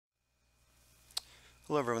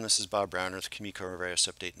Hello everyone, this is Bob Brown with Community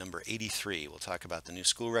Coronavirus Update number 83. We'll talk about the new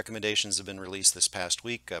school recommendations that have been released this past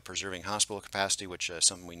week, preserving hospital capacity, which is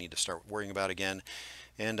something we need to start worrying about again.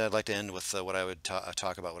 And I'd like to end with what I would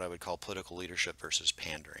talk about what I would call political leadership versus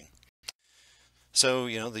pandering. So,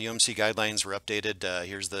 the UMC guidelines were updated.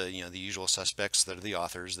 Here's the usual suspects that are the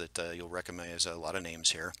authors that you'll recognize a lot of names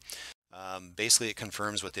here. Basically, it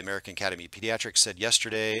confirms what the American Academy of Pediatrics said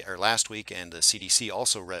yesterday or last week, and the CDC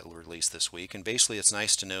also released this week. And basically, it's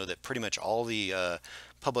nice to know that pretty much all the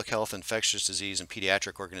public health, infectious disease, and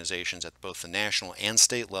pediatric organizations at both the national and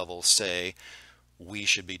state level say we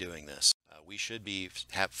should be doing this. We should be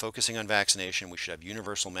focusing on vaccination. We should have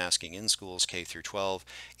universal masking in schools K through 12,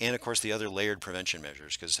 and of course the other layered prevention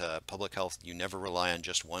measures. Because public health, you never rely on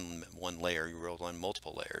just one layer; you rely on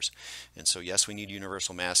multiple layers. And so, yes, we need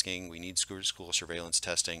universal masking. We need school surveillance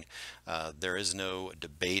testing. There is no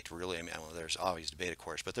debate, really. I mean, well, there's always debate, of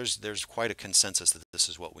course, but there's quite a consensus that this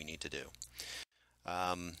is what we need to do.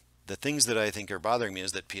 The things that I think are bothering me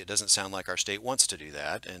is that it doesn't sound like our state wants to do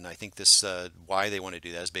that, and I think this why they want to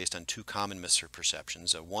do that is based on two common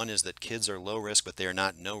misperceptions. One is that kids are low risk, but they are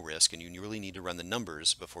not no risk, and you really need to run the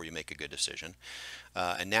numbers before you make a good decision.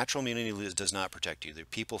 And natural immunity does not protect you.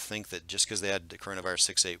 People think that just because they had the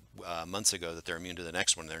coronavirus 6-8 months ago that they're immune to the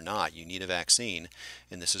next one. They're not. You need a vaccine,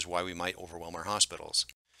 and this is why we might overwhelm our hospitals.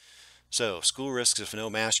 So, school risks, if no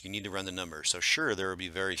mask, you need to run the numbers. So sure, there will be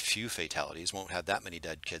very few fatalities, won't have that many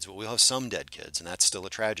dead kids, but we'll have some dead kids, and that's still a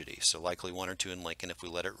tragedy. So likely one or two in Lincoln if we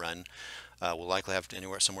let it run. We'll likely have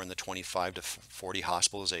somewhere in the 25 to 40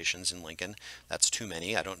 hospitalizations in Lincoln. That's too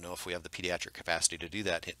many. I don't know if we have the pediatric capacity to do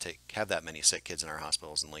that, to have that many sick kids in our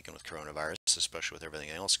hospitals in Lincoln with coronavirus, especially with everything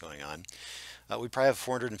else going on. We probably have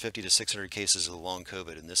 450 to 600 cases of long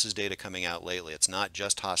COVID, and this is data coming out lately. It's not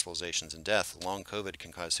just hospitalizations and death. Long COVID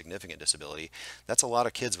can cause significant disability. That's a lot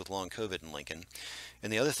of kids with long COVID in Lincoln.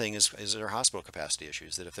 And the other thing is our hospital capacity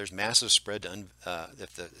issues. That if there's massive spread to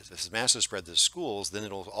if there's massive spread to the schools, then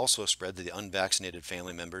it'll also spread to the unvaccinated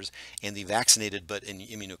family members and the vaccinated but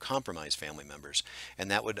immunocompromised family members, and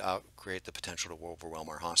that would create the potential to overwhelm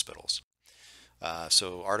our hospitals.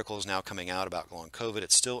 So articles now coming out about long COVID.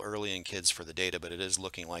 It's still early in kids for the data, but it is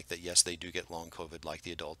looking like that, yes, they do get long COVID like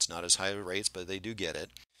the adults. Not as high rates, but they do get it.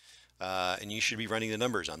 And you should be running the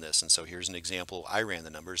numbers on this. And so here's an example. I ran the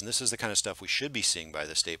numbers, and this is the kind of stuff we should be seeing by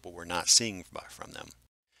the state, but we're not seeing from them.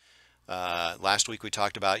 Last week we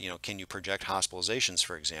talked about, can you project hospitalizations,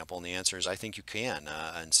 for example? And the answer is I think you can.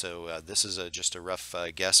 And so this is just a rough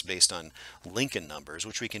guess based on Lincoln numbers,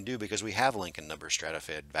 which we can do because we have Lincoln numbers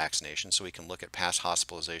stratified vaccination. So we can look at past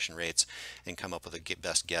hospitalization rates and come up with a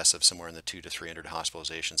best guess of somewhere in the 200 to 300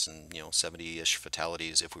 hospitalizations and 70-ish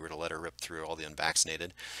fatalities if we were to let her rip through all the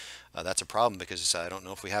unvaccinated. That's a problem because I don't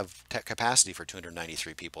know if we have capacity for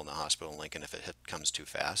 293 people in the hospital in Lincoln if it comes too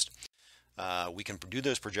fast. We can do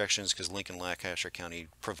those projections because Lincoln Lancaster County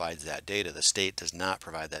provides that data. The state does not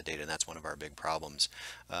provide that data, and that's one of our big problems.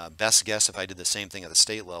 Best guess if I did the same thing at the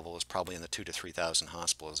state level is probably in the 2,000 to 3,000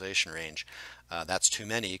 hospitalization range. That's too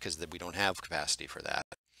many because we don't have capacity for that.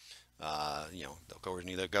 According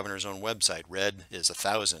to the governor's own website, red is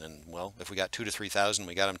 1,000, and well, if we got 2,000 to 3,000,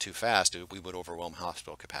 we got them too fast, we would overwhelm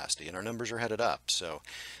hospital capacity, and our numbers are headed up. So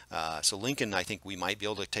Lincoln, I think we might be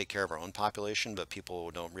able to take care of our own population, but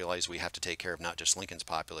people don't realize we have to take care of not just Lincoln's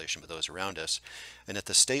population, but those around us. And at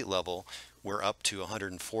the state level, we're up to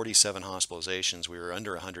 147 hospitalizations. We were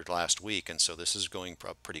under 100 last week, and so this is going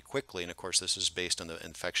up pretty quickly. And of course, this is based on the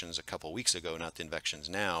infections a couple weeks ago, not the infections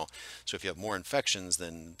now. So if you have more infections,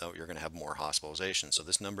 then you're going to have more hospitalizations. So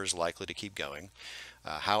this number is likely to keep going.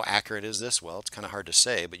 How accurate is this? Well, it's kind of hard to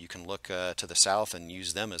say, but you can look to the south and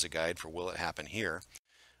use them as a guide for will it happen here.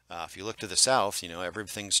 If you look to the south,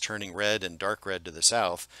 everything's turning red and dark red to the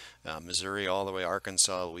south. Missouri all the way,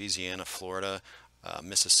 Arkansas, Louisiana, Florida,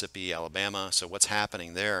 Mississippi, Alabama. So what's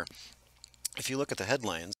happening there? If you look at the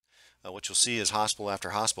headlines, what you'll see is hospital after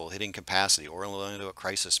hospital hitting capacity, Orlando at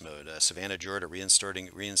crisis mode, Savannah, Georgia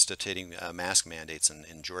reinstating mask mandates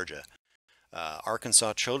in Georgia.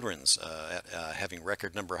 Arkansas Children's having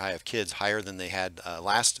record number high of kids, higher than they had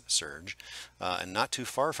last surge, and not too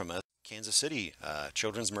far from us, Kansas City,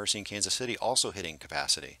 Children's Mercy in Kansas City also hitting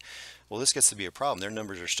capacity. Well, this gets to be a problem. Their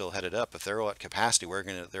numbers are still headed up. If they're at capacity, where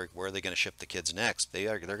are they going to ship the kids next?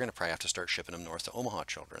 They're going to probably have to start shipping them north to Omaha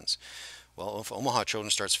Children's. Well, if Omaha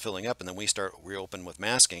Children's starts filling up and then we start reopen with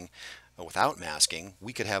masking, without masking,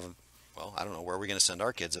 we could have, well, I don't know, where are we going to send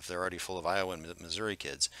our kids if they're already full of Iowa and Missouri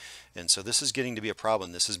kids? And so this is getting to be a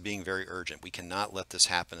problem. This is being very urgent. We cannot let this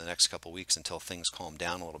happen in the next couple of weeks until things calm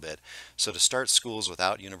down a little bit. So to start schools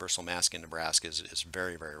without universal mask in Nebraska is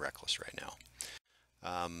very, very reckless right now.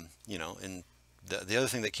 And The other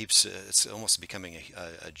thing that keeps it's almost becoming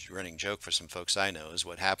a running joke for some folks I know is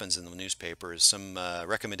what happens in the newspaper is some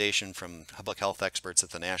recommendation from public health experts at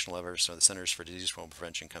the national level, so the Centers for Disease Control and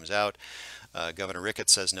Prevention comes out. Governor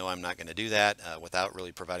Ricketts says, no, I'm not going to do that without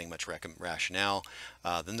really providing much rationale.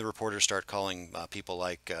 Then the reporters start calling people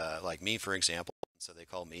like me, for example. So they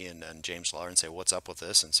call me and James Lawler and say, what's up with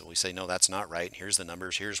this? And so we say, no, that's not right. Here's the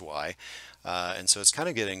numbers. Here's why. And so it's kind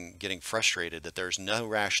of getting frustrated that there's no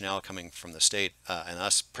rationale coming from the state and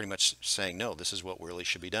us pretty much saying, no, this is what really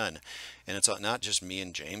should be done. And it's not just me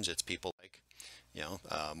and James. It's people like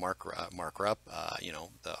Mark Rupp.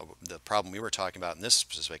 The problem we were talking about in this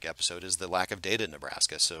specific episode is the lack of data in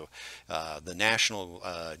Nebraska. So the national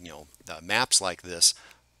maps like this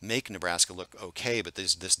make Nebraska look okay, but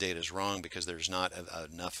this data is wrong because there's not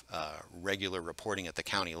enough regular reporting at the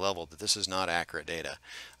county level that this is not accurate data.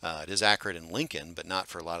 It is accurate in Lincoln, but not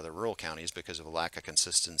for a lot of the rural counties because of a lack of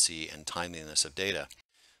consistency and timeliness of data.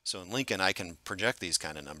 So in Lincoln, I can project these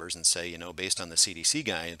kind of numbers and say, based on the CDC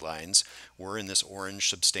guidelines, we're in this orange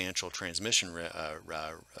substantial transmission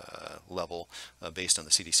level based on the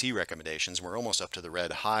CDC recommendations. We're almost up to the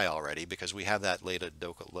red high already because we have that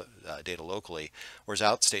data locally. Whereas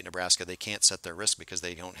outstate Nebraska, they can't set their risk because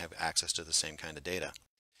they don't have access to the same kind of data.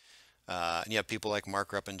 And you have people like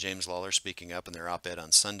Mark Rupp and James Lawler speaking up in their op-ed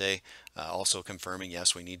on Sunday, also confirming,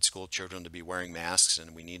 yes, we need school children to be wearing masks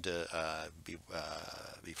and we need to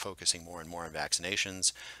be focusing more and more on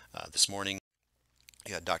vaccinations. This morning,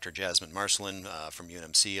 you had Dr. Jasmine Marcelin from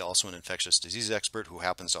UNMC, also an infectious disease expert who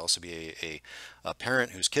happens to also be a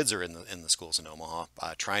parent whose kids are in the schools in Omaha,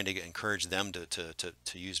 trying to encourage them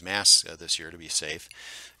to use masks this year to be safe.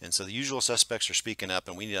 And so the usual suspects are speaking up,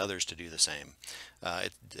 and we need others to do the same.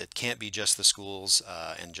 It can't be just the schools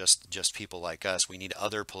and just people like us. We need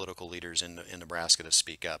other political leaders in Nebraska to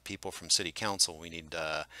speak up. People from city council. We need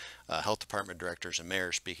health department directors and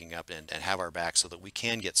mayors speaking up and have our back so that we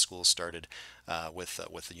can get schools started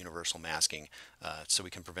with the universal masking, so we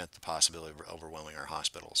can prevent the possibility of overwhelming our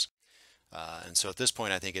hospitals. And so at this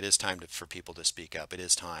point, I think it is time for people to speak up. It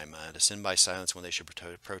is time to sin by silence when they should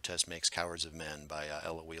protest makes cowards of men by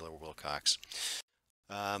Ella Wheeler Wilcox.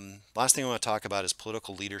 Last thing I want to talk about is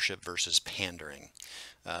political leadership versus pandering.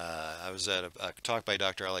 I was at a talk by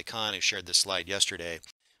Dr. Ali Khan, who shared this slide yesterday.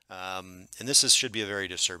 And this should be a very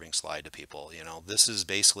disturbing slide to people. This is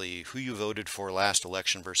basically who you voted for last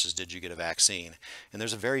election versus did you get a vaccine. And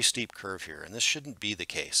there's a very steep curve here, and this shouldn't be the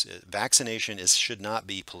case. Vaccination should not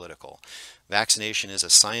be political. Vaccination is a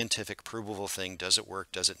scientific, provable thing. Does it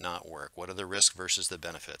work? Does it not work? What are the risks versus the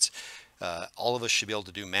benefits? All of us should be able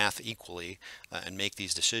to do math equally and make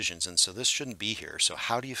these decisions, and so this shouldn't be here. So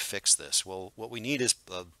how do you fix this? Well, what we need is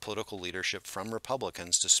political leadership from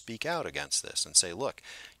Republicans to speak out against this and say, look,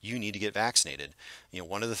 you need to get vaccinated.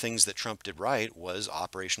 One of the things that Trump did right was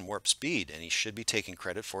Operation Warp Speed, and he should be taking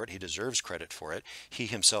credit for it. He deserves credit for it. He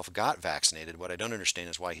himself got vaccinated. What I don't understand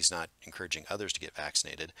is why he's not encouraging others to get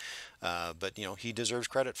vaccinated. But he deserves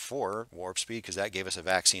credit for Warp Speed because that gave us a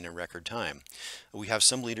vaccine in record time. We have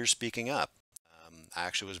some leaders speaking up. I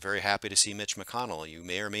actually was very happy to see Mitch McConnell. You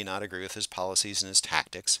may or may not agree with his policies and his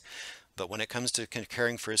tactics, but when it comes to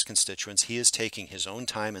caring for his constituents, he is taking his own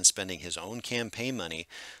time and spending his own campaign money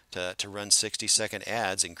to run 60-second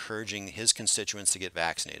ads encouraging his constituents to get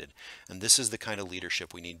vaccinated. And this is the kind of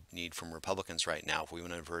leadership we need from Republicans right now if we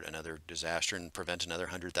want to avert another disaster and prevent another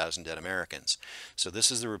 100,000 dead Americans. So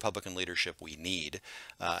this is the Republican leadership we need.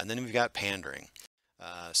 And then we've got pandering.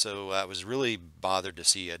 So I was really bothered to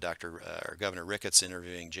see Governor Ricketts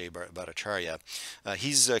interviewing Jay Bhattacharya.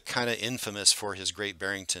 He's kind of infamous for his Great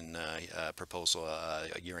Barrington proposal a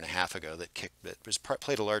year and a half ago that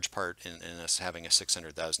played a large part in us having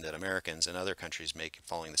 600,000 dead Americans and other countries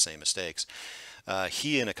following the same mistakes.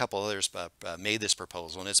 He and a couple others made this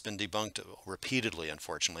proposal, and it's been debunked repeatedly,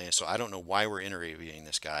 unfortunately. So I don't know why we're interviewing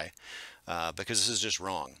this guy, because this is just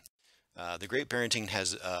wrong. The Great Barrington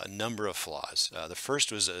has a number of flaws. The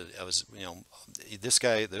first was this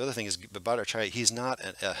guy. The other thing is Bhattacharya. He's not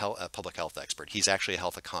a public health expert. He's actually a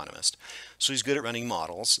health economist. So he's good at running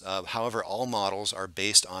models. However, all models are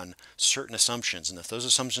based on certain assumptions, and if those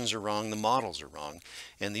assumptions are wrong, the models are wrong.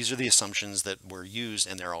 And these are the assumptions that were used,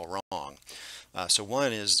 and they're all wrong. So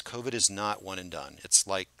one is COVID is not one and done. It's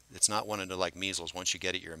not one and done like measles. Once you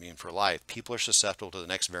get it, you're immune for life. People are susceptible to the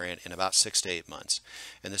next variant in about 6 to 8 months.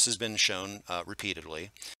 And this has been shown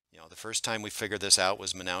repeatedly. The first time we figured this out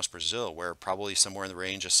was Manaus, Brazil, where probably somewhere in the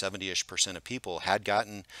range of 70-ish% of people had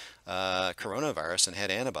gotten coronavirus and had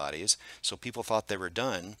antibodies. So people thought they were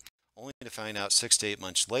done, only to find out 6 to 8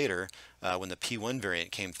 months later, when the P1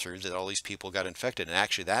 variant came through, that all these people got infected. And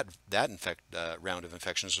actually, that round of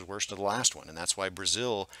infections was worse than the last one, and that's why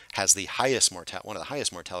Brazil has the highest one of the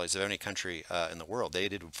highest mortalities of any country in the world. They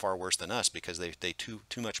did far worse than us because they too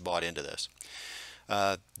much bought into this.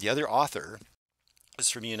 The other author is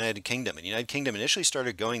from the United Kingdom. And the United Kingdom initially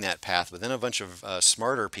started going that path, but then a bunch of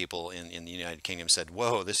smarter people in the United Kingdom said,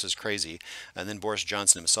 whoa, this is crazy. And then Boris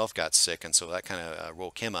Johnson himself got sick, and so that kind of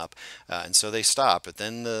woke him up. And so they stopped. But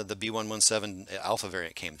then the B117 alpha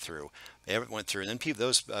variant came through. It went through, and then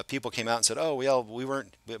those people came out and said, oh, we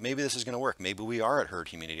weren't, maybe this is going to work. Maybe we are at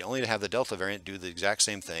herd immunity, only to have the Delta variant do the exact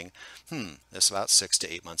same thing. That's about 6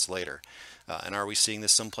 to 8 months later. And are we seeing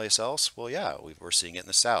this someplace else? Well, yeah, we're seeing it in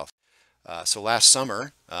the South. So last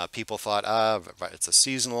summer, people thought, it's a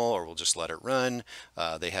seasonal, or we'll just let it run.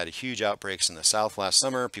 They had huge outbreaks in the South last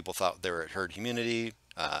summer. People thought they were at herd immunity.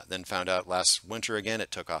 Then found out last winter again,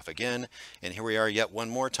 it took off again. And here we are yet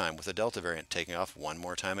one more time with the Delta variant taking off one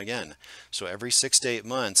more time again. So every 6 to 8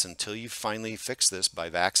 months, until you finally fix this by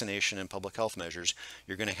vaccination and public health measures,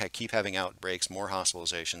 you're going to keep having outbreaks, more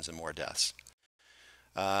hospitalizations, and more deaths.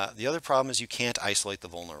 The other problem is you can't isolate the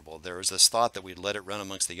vulnerable. There was this thought that we'd let it run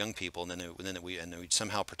amongst the young people, and then we'd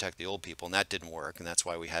somehow protect the old people, and that didn't work. And that's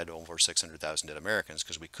why we had over 600,000 dead Americans,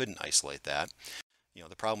 because we couldn't isolate that.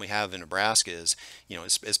 The problem we have in Nebraska is,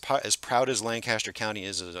 as proud as Lancaster County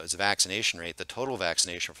is as a vaccination rate, the total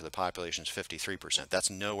vaccination for the population is 53%. That's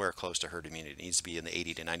nowhere close to herd immunity. It needs to be in the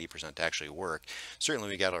 80 to 90% to actually work. Certainly,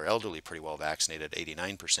 we got our elderly pretty well vaccinated,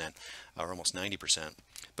 89%, or almost 90%.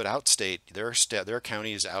 But outstate, there are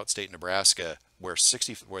counties outstate Nebraska where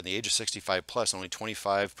in the age of 65 plus, only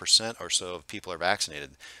 25% or so of people are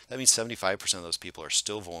vaccinated. That means 75% of those people are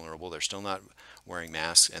still vulnerable. They're still not wearing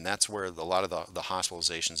masks, and that's where a lot of the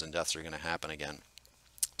hospitalizations and deaths are going to happen again.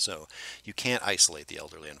 So you can't isolate the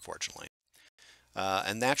elderly, unfortunately.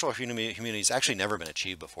 And natural immunity has actually never been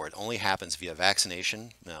achieved before. It only happens via vaccination,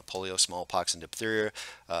 polio, smallpox, and diphtheria.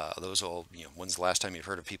 Those all, when's the last time you've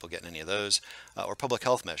heard of people getting any of those? Or public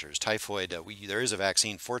health measures. Typhoid, there is a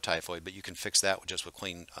vaccine for typhoid, but you can fix that just with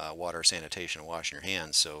clean water, sanitation, and washing your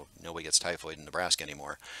hands, so nobody gets typhoid in Nebraska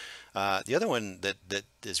anymore. The other one that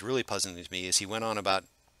is really puzzling to me is he went on about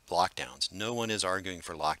lockdowns. No one is arguing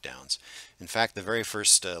for lockdowns. In fact, the very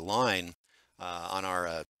first line on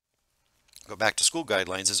our go back to school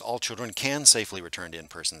guidelines is all children can safely return to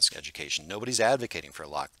in-person education. Nobody's advocating for a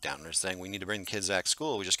lockdown. They're saying we need to bring kids back to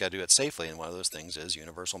school. We just got to do it safely. And one of those things is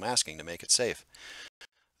universal masking to make it safe.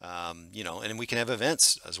 And we can have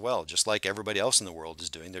events as well, just like everybody else in the world is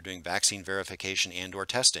doing. They're doing vaccine verification and/or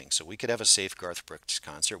testing. So we could have a safe Garth Brooks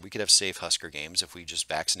concert. We could have safe Husker games if we just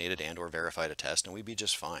vaccinated and/or verified a test, and we'd be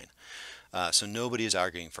just fine. So nobody is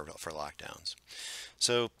arguing for lockdowns.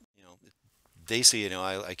 So they say,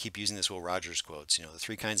 I keep using this Will Rogers quotes, the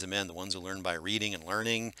three kinds of men, the ones who learn by reading and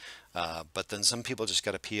learning, but then some people just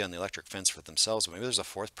got to pee on the electric fence for themselves. But maybe there's a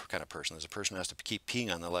fourth kind of person. There's a person who has to keep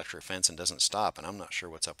peeing on the electric fence and doesn't stop, and I'm not sure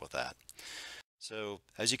what's up with that. So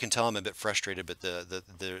as you can tell, I'm a bit frustrated, but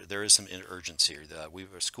there is some urgency here.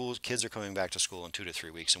 Kids are coming back to school in 2 to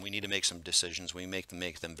 3 weeks, and we need to make some decisions. We make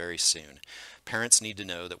them very soon. Parents need to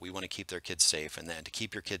know that we want to keep their kids safe, and then to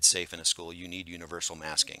keep your kids safe in a school, you need universal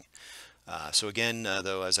masking. So again,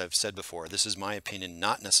 though, as I've said before, this is my opinion,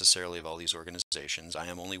 not necessarily of all these organizations. I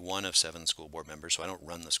am only one of 7 school board members, so I don't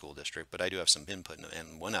run the school district, but I do have some input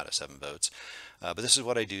and 1 out of 7 votes. But this is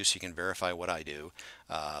what I do, so you can verify what I do.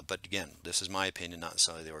 But again, this is my opinion, not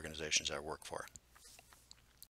necessarily the organizations I work for.